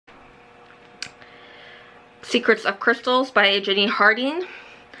Secrets of Crystals by Jenny Harding.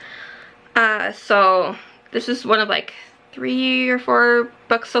 So this is one of like 3 or 4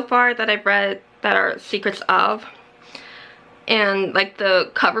 books so far that I've read that are secrets of. And like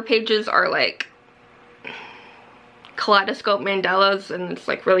the cover pages are like kaleidoscope mandalas, and it's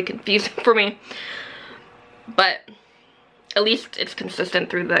like really confusing for me. But at least it's consistent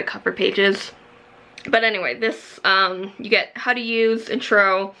through the cover pages. But anyway, this, you get how to use,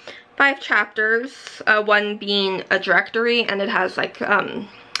 intro, 5 chapters, one being a directory, and it has like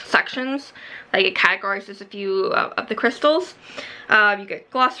sections, like it categorizes a few of the crystals. You get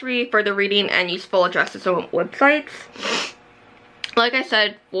glossary, further reading, and useful addresses on websites. Like I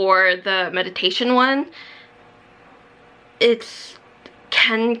said, for the meditation one, it's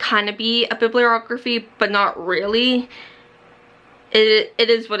can kind of be a bibliography, but not really. It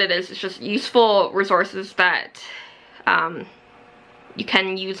is what it is. It's just useful resources that you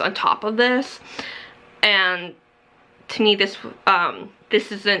can use on top of this. And to me, this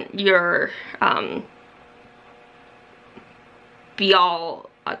isn't your be-all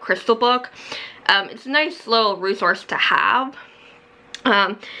crystal book. It's a nice little resource to have.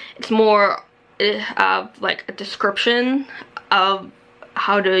 It's more of like a description of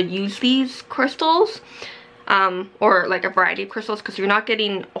how to use these crystals, or like a variety of crystals, because you're not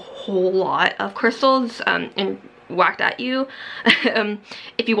getting a whole lot of crystals whacked at you.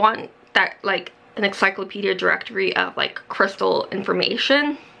 If you want that, like an encyclopedia directory of like crystal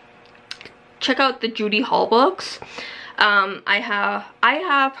information, check out the Judy Hall books. I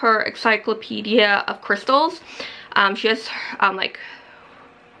have her Encyclopedia of Crystals. She has like,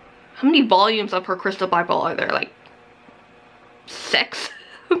 how many volumes of her Crystal Bible are there? Like 6?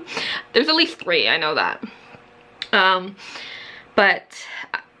 There's at least 3, I know that. But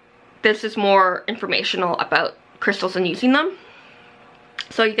this is more informational about crystals and using them.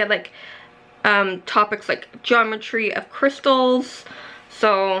 So you get like topics like geometry of crystals.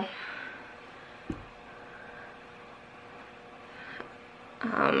 So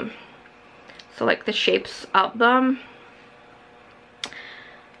like the shapes of them.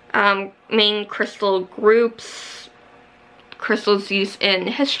 Main crystal groups, crystals used in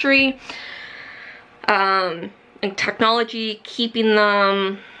history, and technology, keeping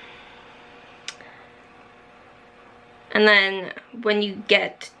them. And then when you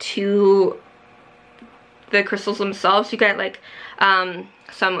get to the crystals themselves, you get like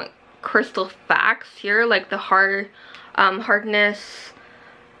some crystal facts here, like the hardness,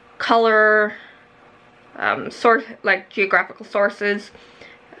 color, like geographical sources,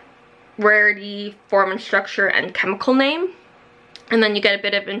 rarity, form and structure, and chemical name. And then you get a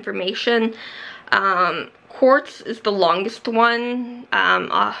bit of information. Quartz is the longest one,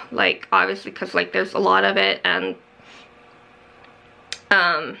 like obviously because like there's a lot of it, and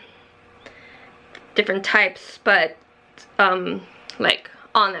different types, but like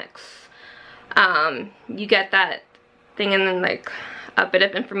onyx, you get that thing, and then like a bit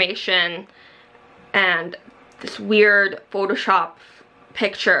of information and this weird Photoshop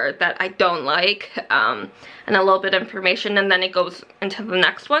picture that I don't like, and a little bit of information, and then it goes into the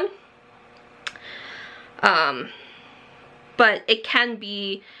next one. But it can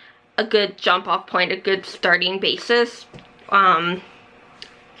be a good jump off point, a good starting basis, a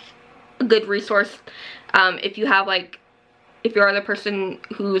good resource if you have like, if you're the person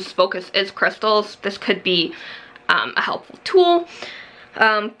whose focus is crystals, this could be a helpful tool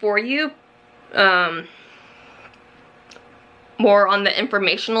for you. More on the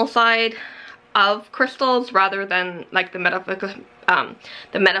informational side of crystals rather than like the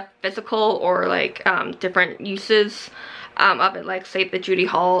metaphysical or like different uses of it, like say the Judy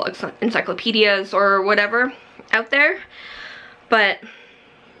Hall encyclopedias or whatever out there. But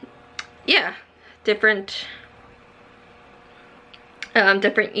yeah, different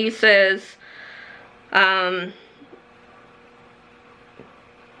uses,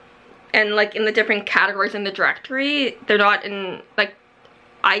 and like in the different categories in the directory, they're not in, like,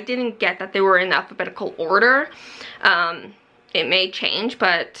 I didn't get that they were in alphabetical order. It may change,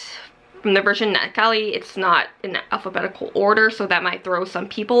 but from the version NetGalley, it's not in alphabetical order, so that might throw some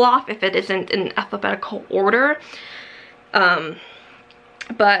people off if it isn't in alphabetical order.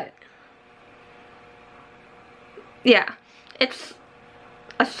 But yeah, it's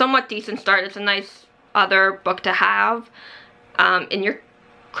a somewhat decent start. It's a nice other book to have in your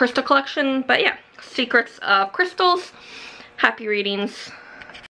crystal collection. But yeah, Secrets of Crystals. Happy readings.